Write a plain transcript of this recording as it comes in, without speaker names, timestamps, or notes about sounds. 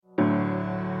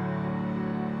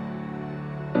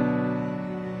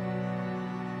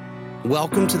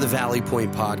Welcome to the Valley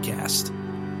Point Podcast.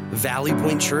 Valley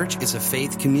Point Church is a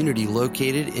faith community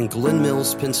located in Glen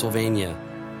Mills, Pennsylvania.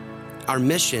 Our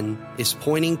mission is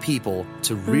pointing people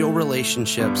to real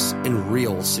relationships and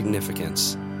real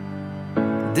significance.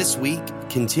 This week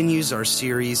continues our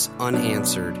series,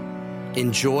 Unanswered.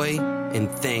 Enjoy and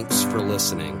thanks for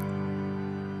listening.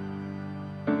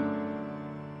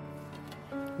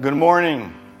 Good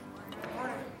morning.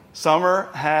 Summer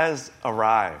has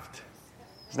arrived.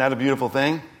 Isn't that a beautiful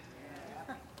thing?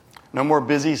 No more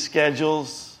busy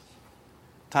schedules.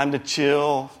 Time to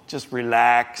chill, just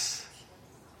relax.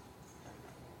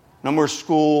 No more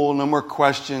school, no more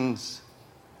questions.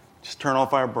 Just turn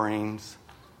off our brains.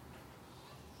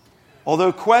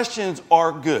 Although questions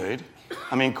are good,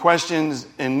 questions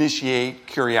initiate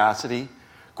curiosity.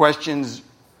 Questions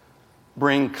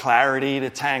bring clarity to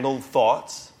tangled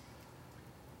thoughts.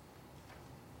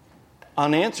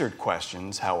 Unanswered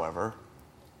questions, however,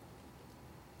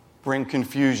 bring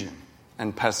confusion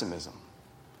and pessimism.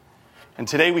 And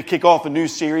today we kick off a new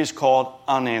series called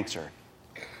Unanswered.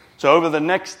 So over the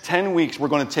next 10 weeks, we're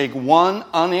going to take one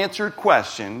unanswered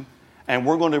question and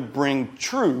we're going to bring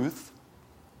truth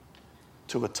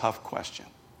to a tough question.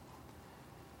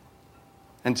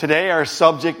 And today our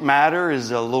subject matter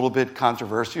is a little bit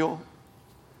controversial.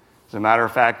 As a matter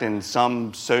of fact, in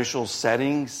some social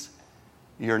settings,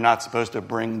 you're not supposed to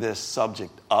bring this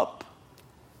subject up.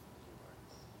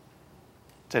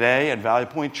 Today at Valley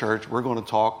Point Church, we're going to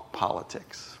talk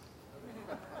politics.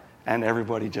 And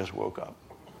everybody just woke up.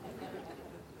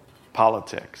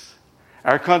 Politics.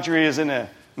 Our country is in the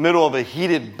middle of a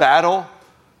heated battle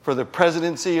for the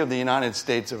presidency of the United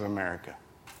States of America.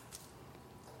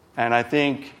 And I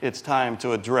think it's time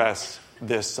to address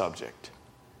this subject.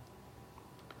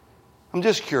 I'm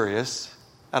just curious,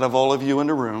 out of all of you in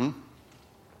the room,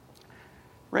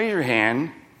 raise your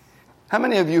hand. How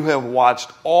many of you have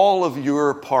watched all of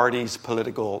your party's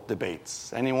political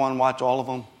debates? Anyone watch all of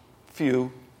them?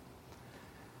 Few.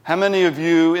 How many of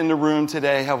you in the room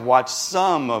today have watched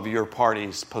some of your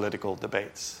party's political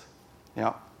debates?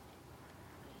 Yeah.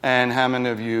 And how many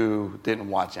of you didn't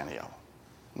watch any of them?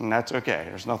 And that's okay.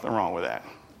 There's nothing wrong with that.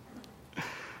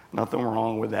 Nothing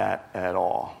wrong with that at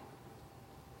all.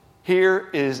 Here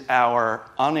is our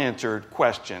unanswered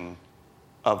question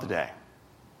of the day.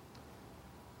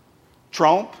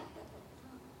 Trump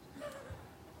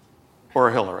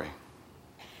or Hillary?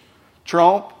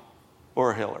 Trump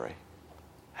or Hillary?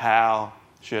 How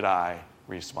should I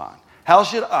respond? How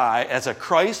should I, as a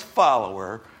Christ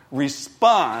follower,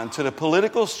 respond to the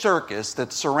political circus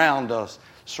that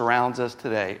surrounds us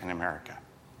today in America?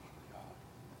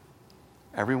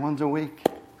 Everyone's awake.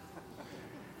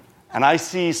 And I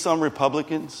see some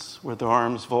Republicans with their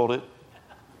arms folded,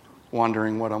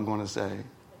 wondering what I'm going to say.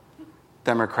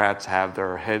 Democrats have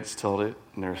their heads tilted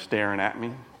and they're staring at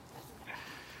me.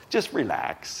 Just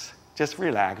relax. Just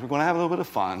relax. We're going to have a little bit of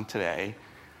fun today.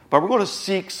 But we're going to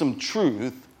seek some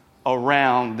truth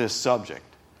around this subject.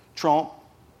 Trump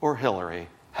or Hillary,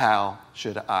 how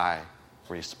should I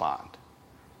respond?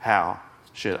 How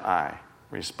should I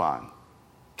respond?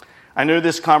 I know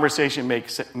this conversation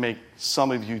makes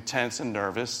some of you tense and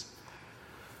nervous.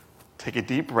 Take a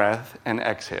deep breath and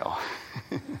exhale.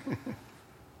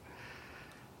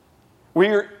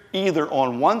 We're either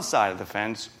on one side of the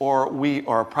fence or we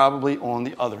are probably on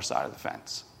the other side of the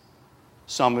fence.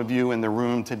 Some of you in the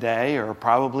room today are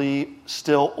probably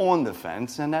still on the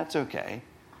fence, and that's okay.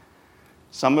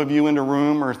 Some of you in the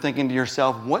room are thinking to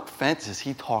yourself, what fence is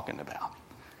he talking about?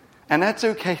 And that's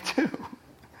okay too.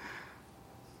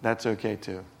 That's okay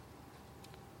too.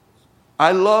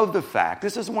 I love the fact,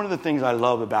 this is one of the things I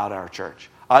love about our church.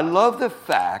 I love the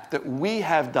fact that we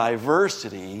have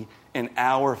diversity in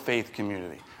our faith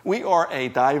community. We are a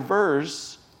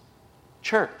diverse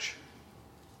church.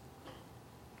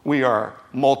 We are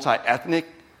multi-ethnic.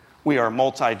 We are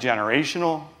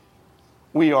multi-generational.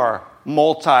 We are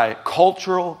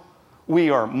multicultural. We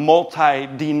are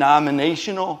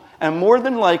multi-denominational. And more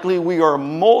than likely, we are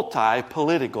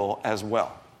multi-political as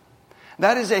well.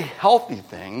 That is a healthy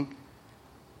thing.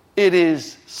 It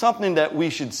is something that we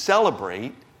should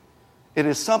celebrate. It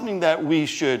is something that we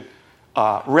should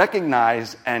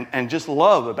recognize and just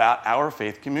love about our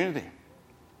faith community.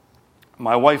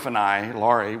 My wife and I,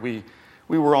 Laurie, we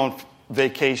were on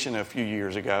vacation a few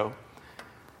years ago.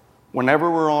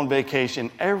 Whenever we're on vacation,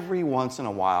 every once in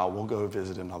a while, we'll go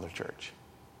visit another church.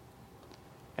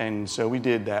 And so we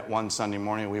did that one Sunday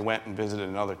morning. We went and visited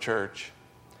another church.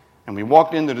 And we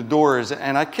walked into the doors,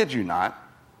 and I kid you not,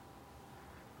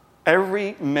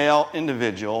 every male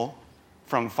individual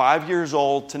from 5 years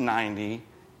old to 90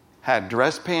 had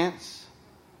dress pants,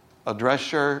 a dress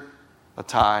shirt, a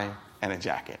tie, and a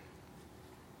jacket.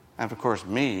 And of course,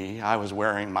 I was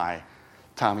wearing my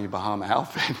Tommy Bahama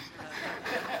outfit.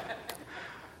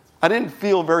 I didn't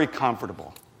feel very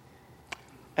comfortable.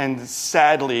 And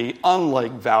sadly,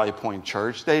 unlike Valley Point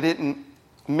Church, they didn't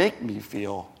make me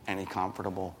feel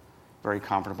very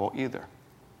comfortable either.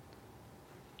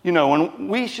 You know, and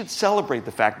we should celebrate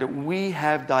the fact that we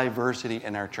have diversity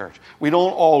in our church. We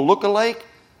don't all look alike,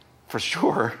 for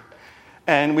sure,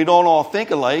 and we don't all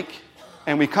think alike,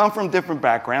 and we come from different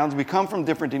backgrounds, we come from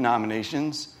different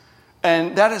denominations,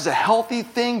 and that is a healthy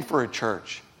thing for a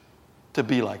church to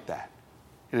be like that.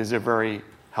 It is a very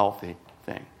healthy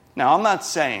thing. Now, I'm not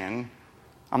saying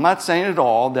at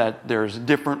all that there's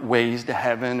different ways to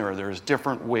heaven or there's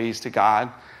different ways to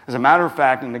God. As a matter of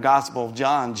fact, in the Gospel of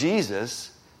John,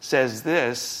 Jesus says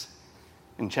this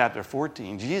in chapter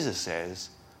 14. Jesus says,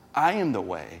 I am the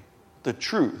way, the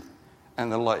truth,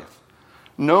 and the life.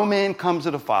 No man comes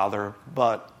to the Father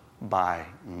but by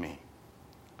me.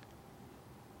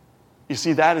 You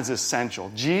see, that is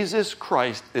essential. Jesus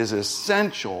Christ is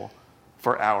essential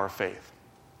for our faith.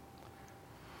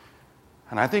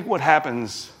 And I think what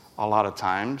happens a lot of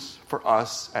times for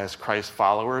us as Christ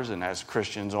followers and as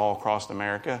Christians all across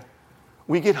America,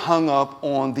 we get hung up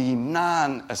on the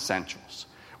non-essentials.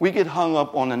 We get hung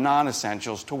up on the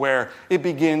non-essentials to where it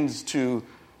begins to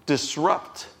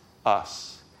disrupt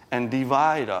us and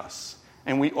divide us.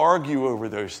 And we argue over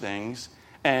those things.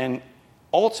 And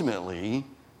ultimately,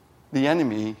 the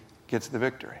enemy gets the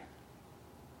victory.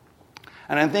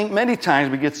 And I think many times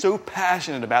we get so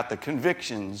passionate about the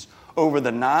convictions over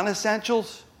the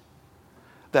non-essentials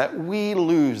that we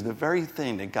lose the very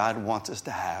thing that God wants us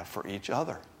to have for each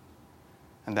other.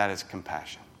 And that is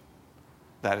compassion.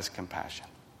 That is compassion.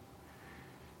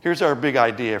 Here's our big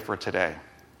idea for today.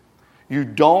 You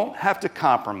don't have to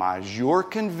compromise your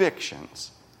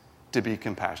convictions to be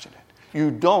compassionate.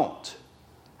 You don't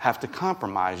have to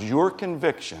compromise your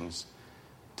convictions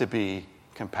to be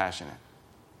compassionate.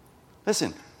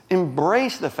 Listen,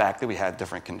 embrace the fact that we have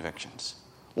different convictions.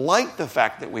 Like the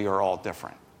fact that we are all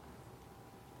different.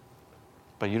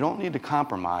 But you don't need to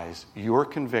compromise your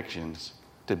convictions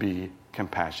to be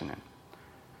compassionate.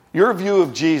 Your view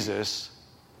of Jesus,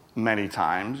 many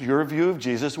times, your view of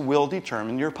Jesus will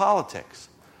determine your politics.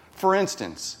 For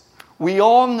instance, we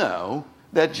all know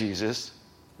that Jesus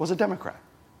was a Democrat.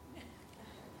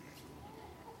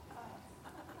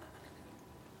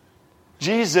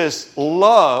 Jesus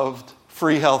loved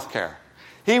free health care.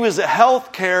 He was a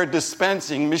health care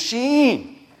dispensing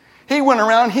machine. He went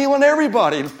around healing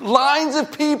everybody, lines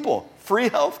of people, free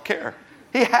health care.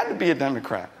 He had to be a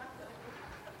Democrat.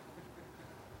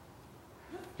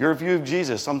 Your view of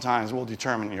Jesus sometimes will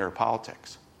determine your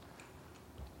politics.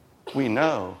 We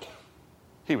know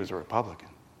he was a Republican.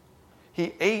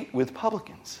 He ate with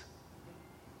publicans.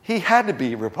 He had to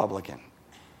be Republican.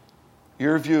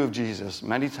 Your view of Jesus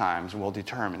many times will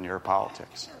determine your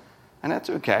politics. And that's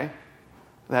okay.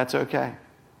 That's okay.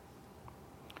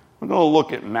 We're going to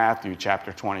look at Matthew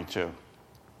chapter 22.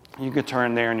 You can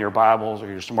turn there in your Bibles or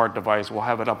your smart device. We'll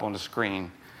have it up on the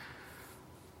screen.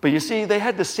 But you see, they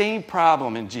had the same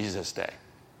problem in Jesus' day.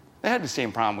 They had the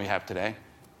same problem we have today.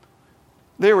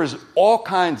 There was all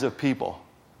kinds of people,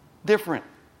 different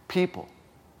people.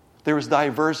 There was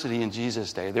diversity in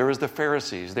Jesus' day. There was the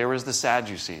Pharisees. There was the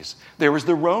Sadducees. There was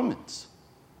the Romans,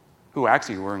 who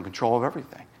actually were in control of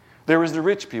everything. There was the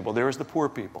rich people. There was the poor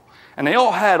people. And they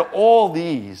all had all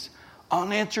these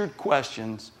unanswered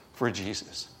questions for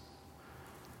Jesus.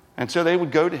 And so they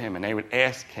would go to him and they would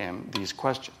ask him these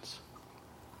questions.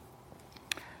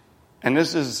 And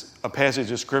this is a passage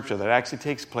of Scripture that actually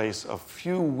takes place a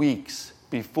few weeks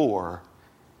before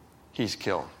he's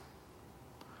killed.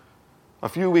 A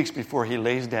few weeks before he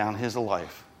lays down his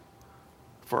life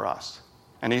for us.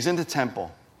 And he's in the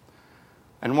temple.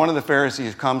 And one of the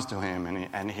Pharisees comes to him,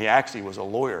 and he actually was a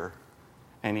lawyer,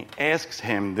 and he asks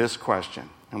him this question.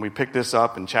 And we pick this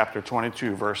up in chapter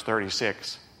 22, verse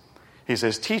 36. He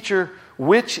says, "Teacher,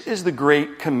 which is the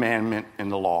great commandment in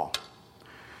the law?"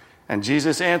 And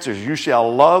Jesus answers, "You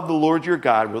shall love the Lord your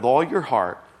God with all your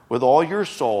heart, with all your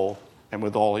soul, and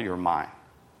with all your mind."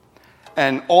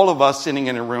 And all of us sitting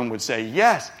in a room would say,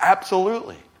 yes,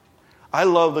 absolutely. I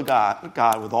love the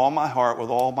God with all my heart, with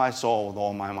all my soul, with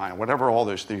all my mind. Whatever all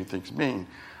those three things mean,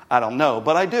 I don't know.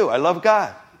 But I do. I love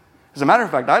God. As a matter of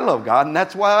fact, I love God, and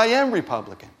that's why I am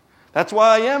Republican. That's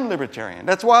why I am Libertarian.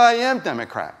 That's why I am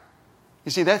Democrat.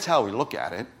 You see, that's how we look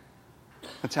at it.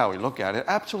 That's how we look at it.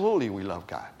 Absolutely, we love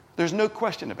God. There's no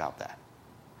question about that.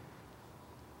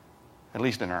 At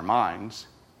least in our minds.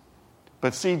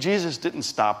 But see, Jesus didn't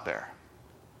stop there.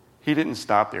 he didn't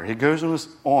stop there. He goes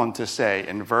on to say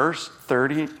in verse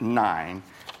 39,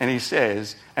 and he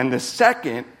says, and the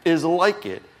second is like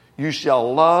it. You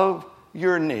shall love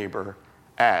your neighbor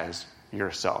as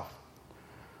yourself.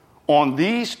 On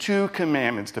these two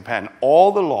commandments depend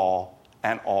all the law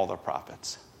and all the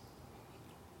prophets.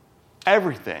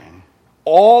 Everything,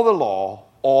 all the law,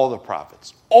 all the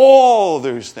prophets, all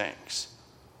those things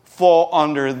fall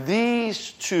under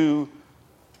these two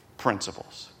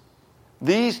principles.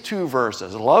 These two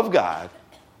verses, love God,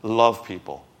 love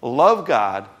people. Love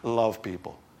God, love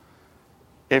people.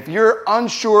 If you're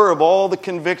unsure of all the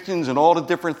convictions and all the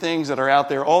different things that are out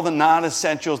there, all the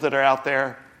non-essentials that are out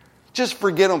there, just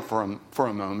forget them for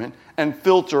a moment and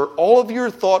filter all of your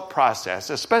thought process,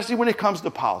 especially when it comes to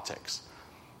politics.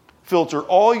 Filter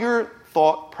all your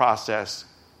thought process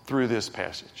through this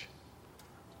passage.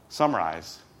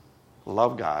 Summarize,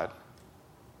 love God,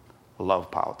 love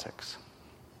politics.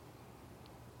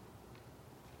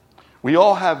 We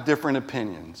all have different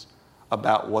opinions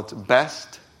about what's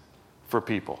best for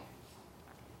people.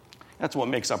 That's what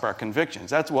makes up our convictions.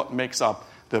 That's what makes up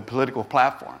the political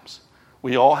platforms.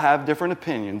 We all have different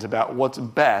opinions about what's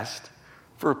best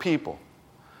for people.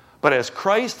 But as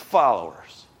Christ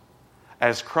followers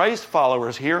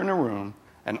here in the room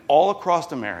and all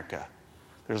across America,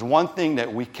 there's one thing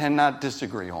that we cannot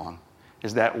disagree on,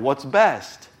 is that what's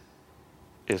best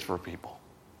is for people.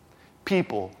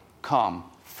 People come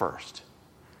first.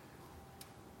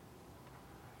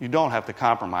 You don't have to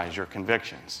compromise your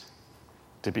convictions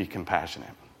to be compassionate.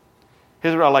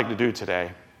 Here's what I'd like to do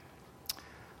today.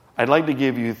 I'd like to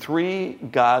give you 3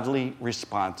 godly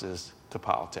responses to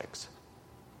politics.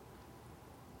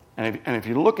 And if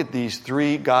you look at these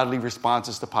 3 godly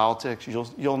responses to politics,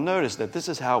 you'll notice that this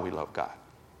is how we love God.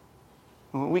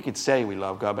 We could say we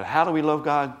love God, but how do we love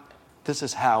God? This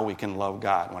is how we can love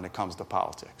God when it comes to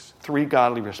politics. 3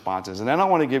 godly responses. And then I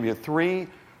want to give you 3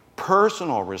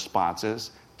 personal responses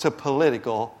to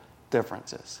political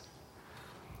differences.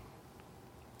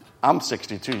 I'm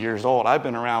 62 years old. I've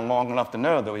been around long enough to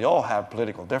know that we all have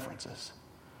political differences.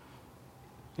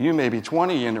 You may be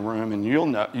 20 in the room and you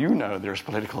know there's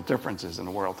political differences in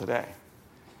the world today.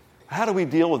 How do we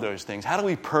deal with those things? How do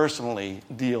we personally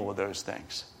deal with those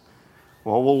things?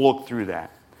 Well, we'll look through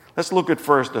that. Let's look at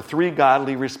first the 3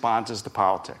 godly responses to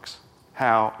politics.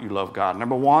 How you love God.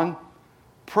 Number 1,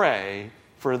 pray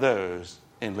for those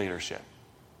in leadership.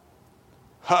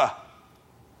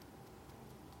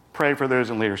 Pray for those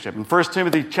in leadership. In 1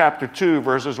 Timothy chapter 2,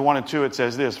 verses 1 and 2, it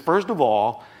says this, first of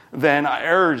all, then I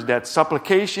urge that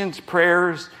supplications,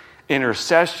 prayers,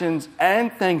 intercessions,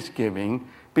 and thanksgiving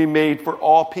be made for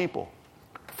all people,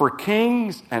 for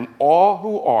kings and all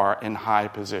who are in high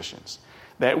positions,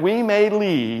 that we may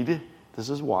lead, this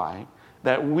is why,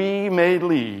 that we may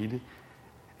lead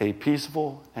a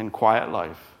peaceful and quiet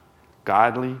life,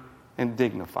 godly and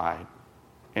dignified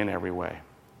in every way.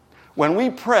 When we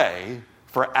pray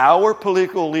for our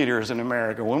political leaders in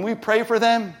America, when we pray for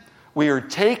them, we are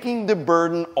taking the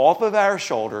burden off of our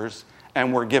shoulders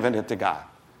and we're giving it to God.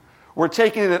 We're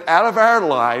taking it out of our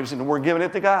lives and we're giving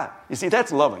it to God. You see,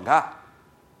 that's loving God.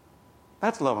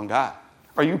 That's loving God.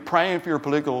 Are you praying for your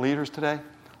political leaders today?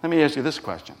 Let me ask you this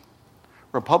question.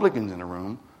 Republicans in the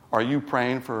room, are you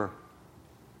praying for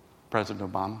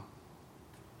President Obama?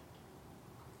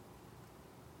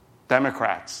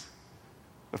 Democrats,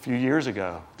 a few years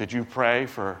ago, did you pray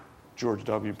for George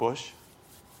W. Bush?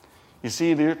 You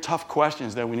see, they're tough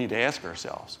questions that we need to ask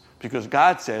ourselves. Because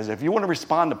God says, if you want to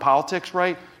respond to politics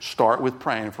right, start with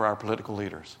praying for our political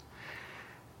leaders.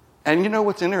 And you know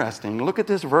what's interesting? Look at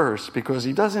this verse, because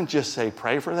he doesn't just say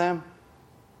pray for them.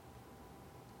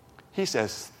 He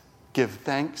says, give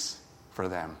thanks for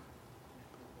them.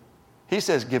 He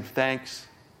says, give thanks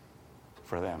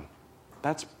for them.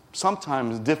 That's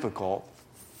sometimes difficult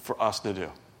for us to do.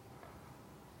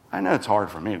 I know it's hard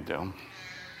for me to do.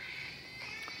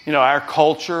 You know, our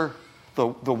culture, the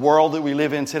world that we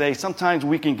live in today, sometimes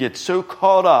we can get so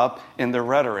caught up in the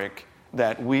rhetoric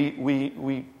that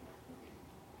we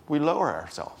lower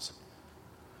ourselves.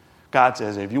 God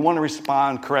says, if you want to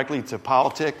respond correctly to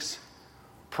politics,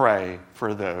 pray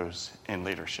for those in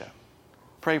leadership.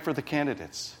 Pray for the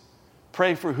candidates.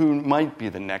 Pray for who might be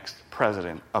the next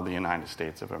president of the United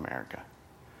States of America.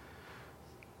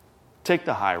 Take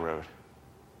the high road.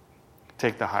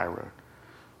 Take the high road.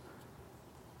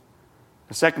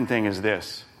 The second thing is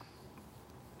this.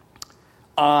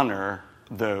 Honor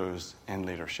those in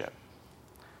leadership.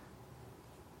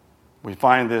 We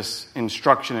find this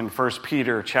instruction in 1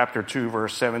 Peter chapter 2,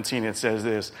 verse 17. It says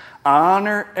this,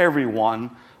 honor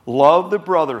everyone, love the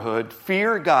brotherhood,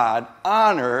 fear God,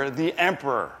 honor the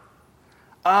emperor.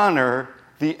 Honor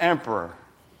the emperor.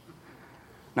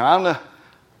 Now,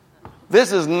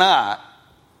 this is not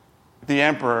the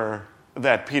emperor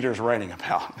that Peter's writing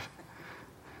about.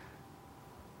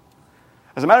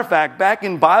 As a matter of fact, back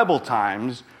in Bible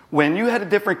times, when you had a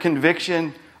different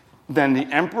conviction than the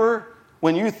emperor,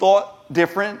 when you thought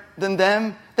different than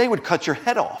them, they would cut your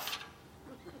head off.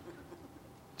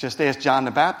 Just ask John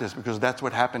the Baptist, because that's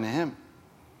what happened to him.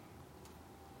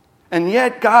 And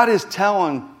yet God is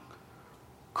telling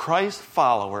Christ's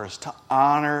followers to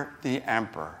honor the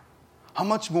emperor. How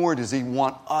much more does he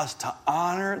want us to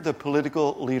honor the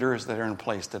political leaders that are in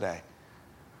place today?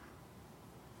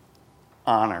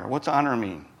 Honor. What's honor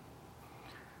mean?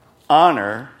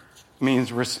 Honor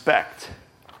means respect.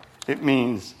 It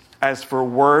means as for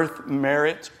worth,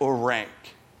 merit, or rank.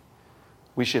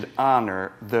 We should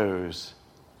honor those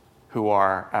who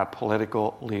are our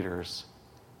political leaders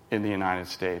in the United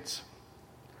States.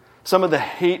 Some of the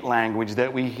hate language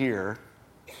that we hear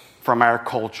from our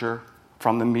culture,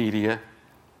 from the media,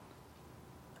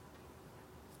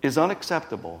 is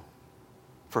unacceptable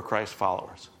for Christ's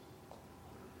followers.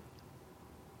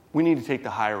 We need to take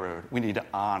the high road. We need to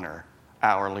honor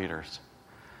our leaders.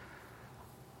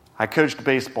 I coached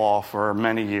baseball for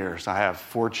many years. I have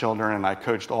 4 children, and I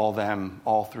coached all them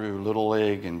all through Little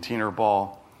League and Teener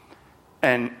Ball.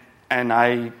 And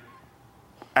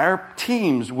our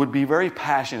teams would be very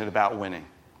passionate about winning.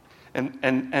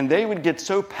 And they would get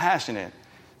so passionate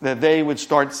that they would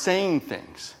start saying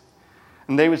things.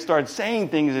 And they would start saying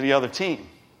things to the other team.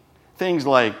 Things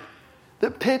like,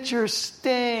 the pitcher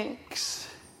stinks.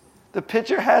 The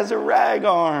pitcher has a rag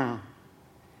arm.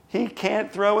 He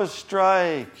can't throw a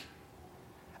strike.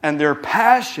 And their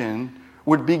passion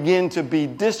would begin to be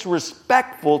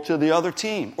disrespectful to the other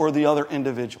team or the other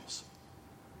individuals.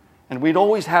 And we'd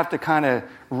always have to kind of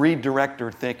redirect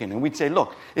their thinking. And we'd say,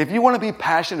 look, if you want to be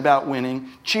passionate about winning,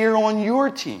 cheer on your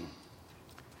team.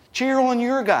 Cheer on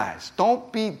your guys.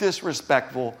 Don't be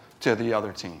disrespectful to the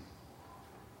other team.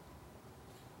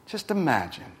 Just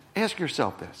imagine. Ask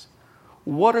yourself this.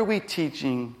 What are we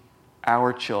teaching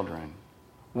our children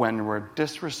when we're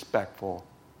disrespectful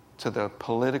to the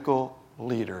political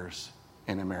leaders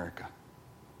in America?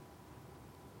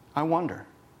 I wonder.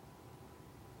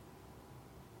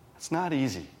 It's not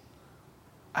easy.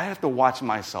 I have to watch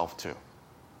myself too.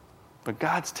 But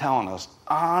God's telling us,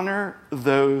 honor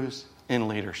those in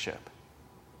leadership.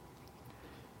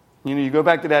 You know, you go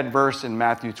back to that verse in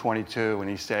Matthew 22 and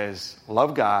he says,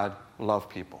 love God, love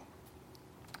people.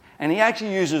 And he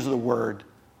actually uses the word,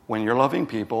 when you're loving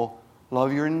people,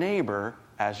 love your neighbor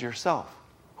as yourself.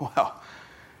 Well,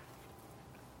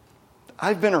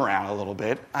 I've been around a little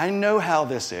bit. I know how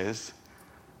this is.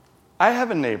 I have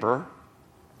a neighbor.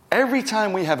 Every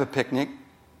time we have a picnic,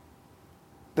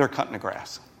 they're cutting the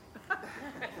grass.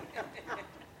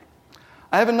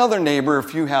 I have another neighbor a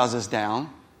few houses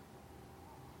down.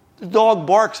 The dog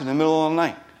barks in the middle of the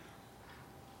night.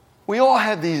 We all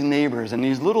have these neighbors and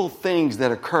these little things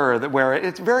that occur where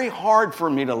it's very hard for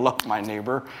me to love my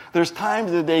neighbor. There's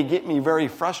times that they get me very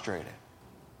frustrated.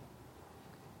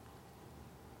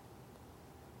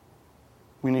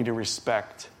 We need to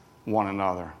respect one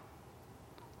another.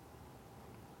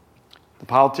 The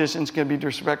politicians can be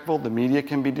disrespectful. The media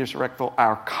can be disrespectful.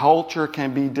 Our culture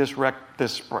can be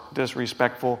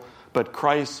disrespectful. But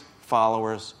Christ's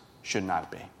followers should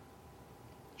not be.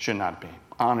 Should not be.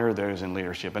 Honor those in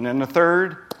leadership. And then the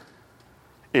third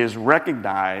is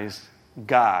recognize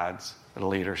God's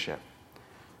leadership.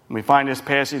 We find this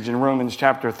passage in Romans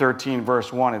chapter 13,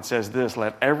 verse 1. It says this,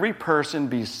 let every person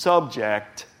be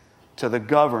subject to the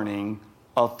governing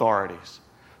authorities.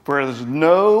 For there is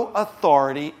no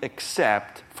authority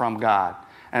except from God.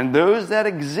 And those that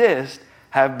exist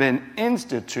have been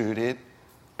instituted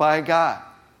by God.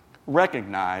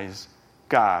 Recognize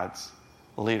God's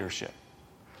leadership.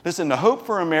 Listen, the hope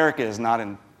for America is not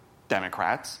in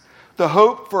Democrats. The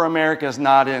hope for America is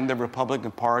not in the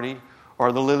Republican Party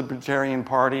or the Libertarian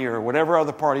Party or whatever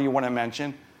other party you want to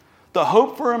mention. The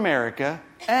hope for America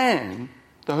and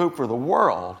the hope for the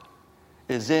world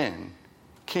is in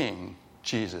King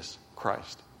Jesus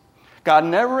Christ. God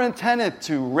never intended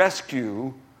to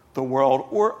rescue the world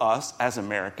or us as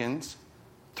Americans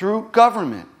through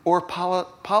government or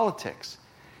politics.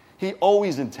 He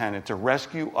always intended to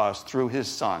rescue us through his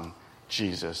Son,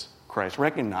 Jesus Christ.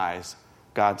 Recognize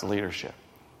God's leadership.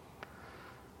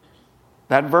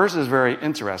 That verse is very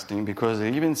interesting because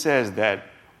it even says that,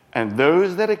 and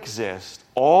those that exist,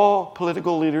 all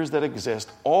political leaders that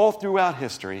exist all throughout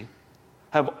history,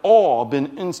 have all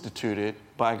been instituted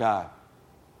by God.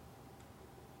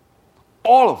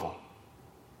 All of them.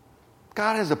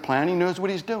 God has a plan. He knows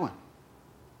what he's doing.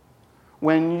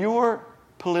 When your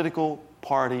political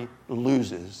party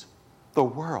loses, the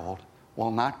world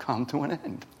will not come to an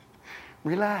end.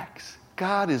 Relax.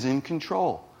 God is in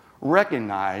control.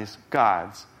 Recognize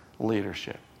God's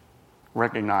leadership.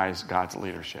 Recognize God's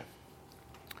leadership.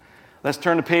 Let's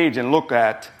turn the page and look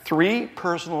at 3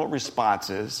 personal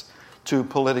responses to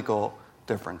political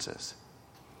differences.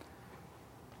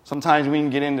 Sometimes we can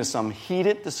get into some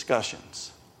heated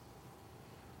discussions,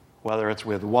 whether it's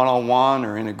with one-on-one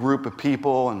or in a group of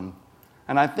people. And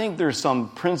I think there's some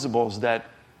principles that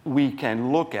we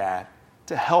can look at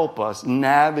to help us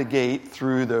navigate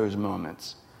through those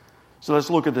moments. So let's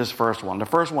look at this first one. The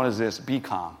first one is this: be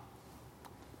calm.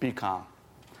 Be calm.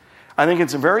 I think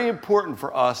it's very important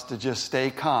for us to just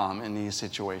stay calm in these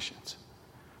situations,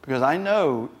 because I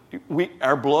know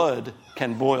our blood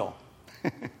can boil.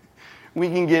 We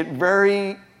can get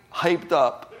very hyped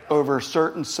up over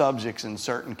certain subjects and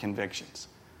certain convictions.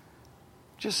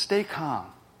 Just stay calm.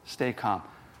 Stay calm.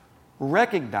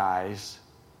 Recognize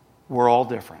we're all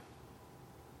different.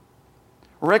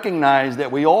 Recognize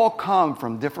that we all come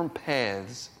from different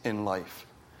paths in life.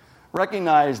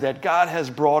 Recognize that God has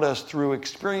brought us through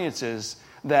experiences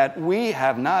that we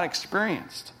have not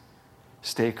experienced.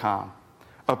 Stay calm.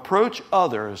 Approach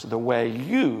others the way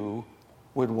you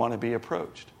would want to be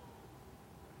approached.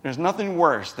 There's nothing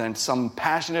worse than some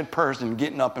passionate person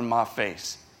getting up in my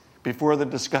face before the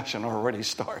discussion already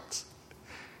starts.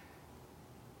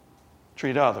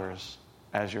 Treat others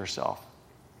as yourself.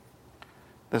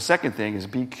 The second thing is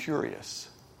be curious.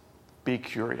 Be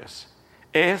curious.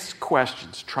 Ask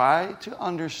questions. Try to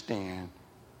understand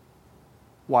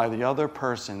why the other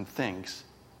person thinks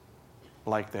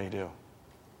like they do.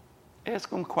 Ask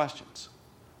them questions.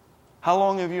 How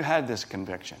long have you had this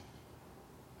conviction?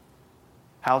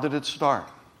 How did it start?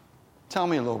 Tell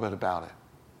me a little bit about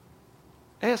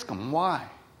it. Ask them why.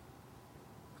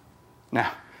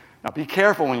 Now be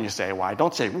careful when you say why.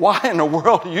 Don't say, why in the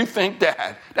world do you think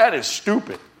that? That is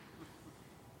stupid.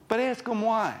 But ask them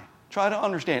why. Try to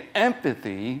understand.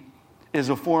 Empathy is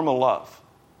a form of love.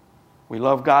 We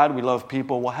love God, we love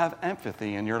people. Well, have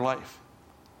empathy in your life.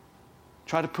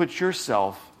 Try to put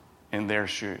yourself in their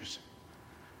shoes.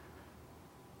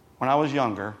 When I was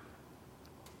younger,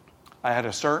 I had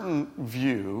a certain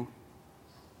view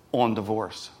on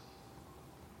divorce.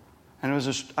 And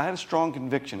I had a strong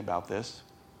conviction about this.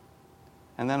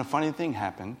 And then a funny thing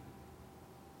happened.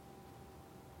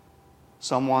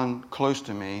 Someone close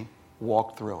to me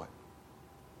walked through it.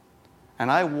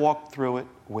 And I walked through it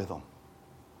with them.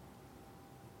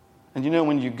 And you know,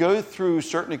 when you go through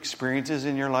certain experiences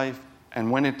in your life,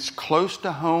 and when it's close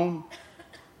to home,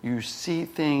 you see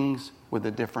things with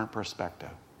a different perspective.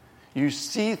 You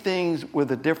see things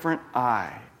with a different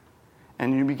eye.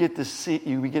 And you begin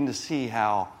to see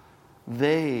how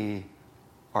they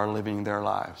are living their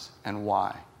lives and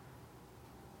why.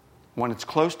 When it's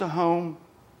close to home,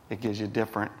 it gives you a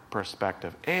different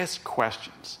perspective. Ask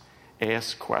questions.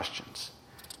 Ask questions.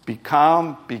 Be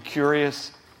calm, be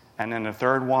curious, and then the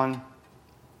third one,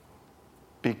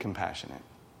 be compassionate.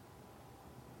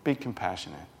 Be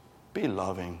compassionate. Be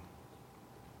loving.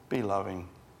 Be loving.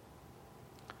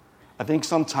 I think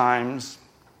sometimes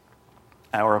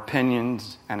our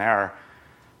opinions and our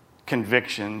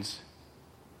convictions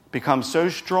become so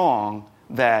strong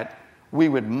that we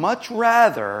would much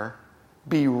rather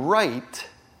be right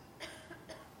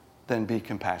than be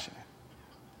compassionate.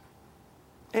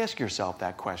 Ask yourself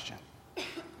that question.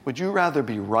 Would you rather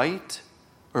be right,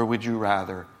 or would you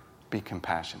rather be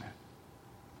compassionate?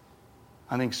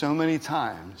 I think so many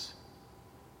times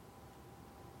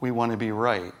we want to be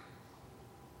right,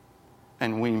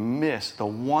 and we miss the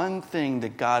one thing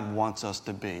that God wants us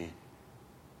to be,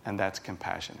 and that's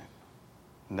compassionate.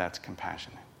 And that's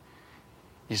compassionate.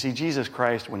 You see, Jesus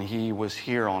Christ, when he was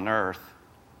here on earth,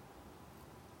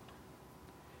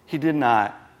 he did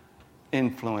not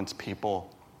influence people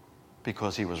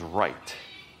because he was right.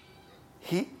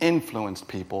 He influenced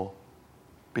people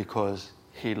because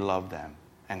he loved them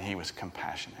and he was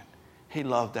compassionate. He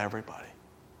loved everybody.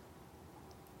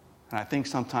 And I think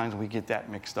sometimes we get that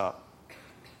mixed up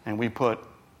and we put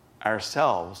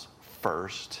ourselves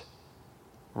first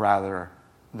rather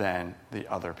than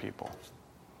the other people.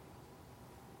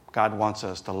 God wants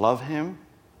us to love him.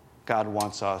 God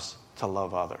wants us to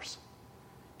love others.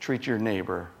 Treat your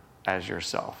neighbor as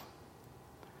yourself.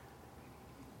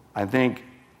 I think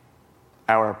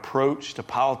our approach to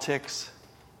politics,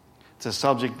 it's a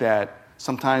subject that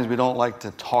sometimes we don't like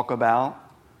to talk about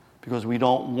because we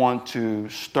don't want to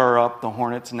stir up the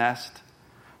hornet's nest.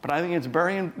 But I think it's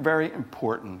very, very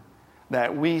important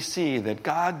that we see that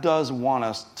God does want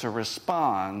us to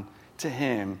respond to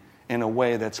him in a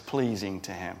way that's pleasing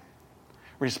to him.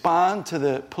 Respond to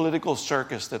the political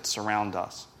circus that surrounds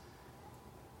us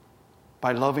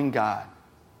by loving God.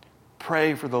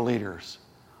 Pray for the leaders.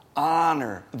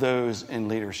 Honor those in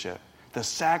leadership. The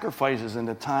sacrifices and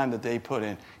the time that they put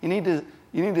in. You need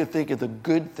to think of the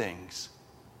good things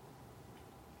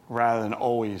rather than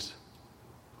always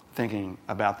thinking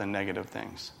about the negative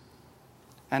things.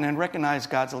 And then recognize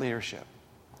God's leadership.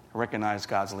 Recognize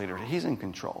God's leadership. He's in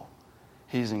control.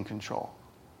 He's in control.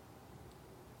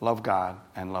 Love God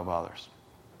and love others.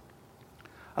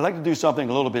 I'd like to do something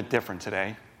a little bit different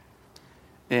today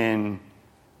in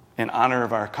honor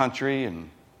of our country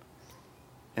and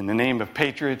in the name of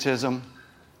patriotism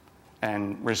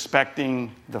and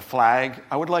respecting the flag.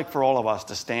 I would like for all of us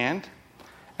to stand,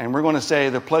 and we're going to say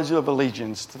the Pledge of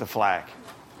Allegiance to the flag.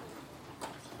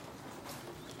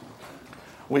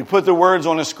 We put the words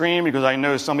on the screen because I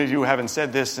know some of you haven't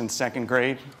said this since second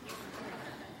grade.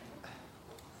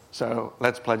 So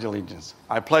let's pledge allegiance.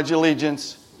 I pledge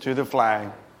allegiance to the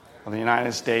flag of the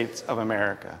United States of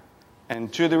America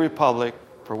and to the republic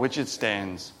for which it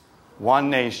stands, one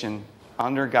nation,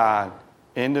 under God,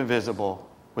 indivisible,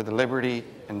 with liberty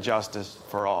and justice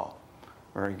for all.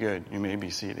 Very good. You may be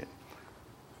seated.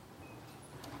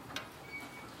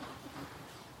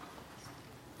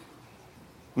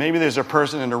 Maybe there's a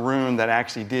person in the room that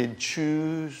actually did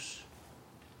choose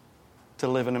to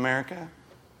live in America.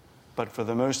 But for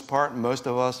the most part, most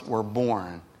of us were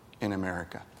born in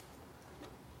America.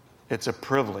 It's a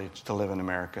privilege to live in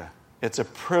America. It's a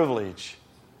privilege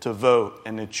to vote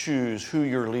and to choose who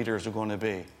your leaders are going to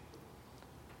be.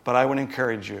 But I would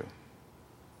encourage you.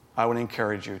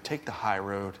 Take the high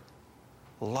road.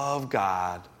 Love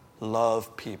God.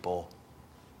 Love people.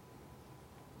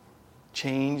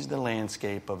 Change the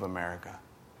landscape of America.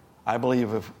 I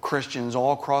believe if Christians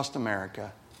all across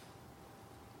America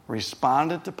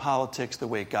responded to politics the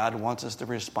way God wants us to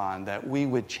respond, that we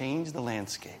would change the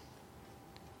landscape.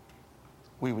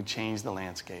 We would change the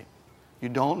landscape. You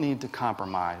don't need to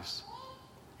compromise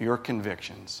your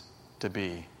convictions to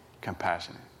be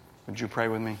compassionate. Would you pray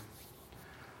with me?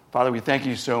 Father, we thank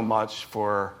you so much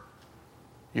for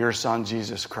your Son,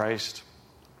 Jesus Christ.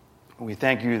 We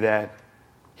thank you that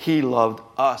he loved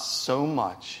us so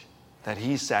much that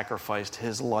he sacrificed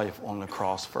his life on the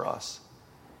cross for us.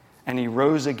 And he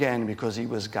rose again because he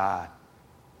was God.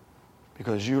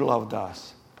 Because you loved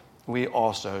us, we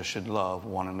also should love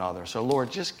one another. So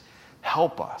Lord, just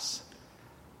help us.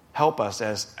 Help us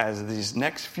as these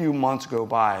next few months go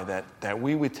by, that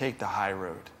we would take the high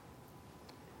road.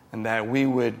 And that we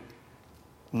would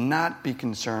not be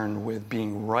concerned with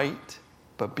being right,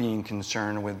 but being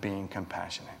concerned with being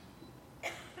compassionate.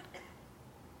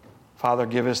 Father,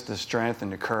 give us the strength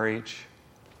and the courage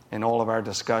in all of our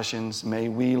discussions. May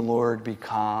we, Lord, be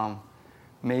calm.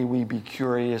 May we be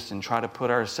curious and try to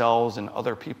put ourselves in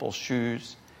other people's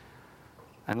shoes.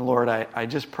 And Lord, I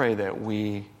just pray that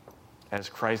we, as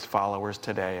Christ followers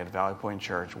today at Valley Point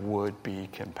Church, would be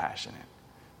compassionate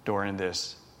during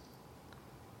this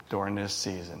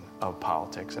season of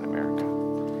politics in America.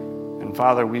 And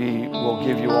Father, we will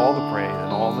give you all the praise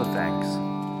and all the thanks.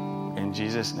 In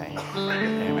Jesus' name,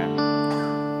 amen.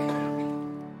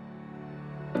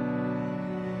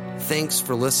 Thanks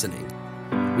for listening.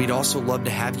 We'd also love to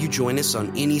have you join us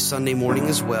on any Sunday morning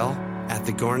as well at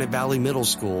the Garnet Valley Middle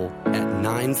School at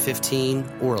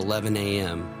 9:15 or 11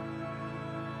 a.m.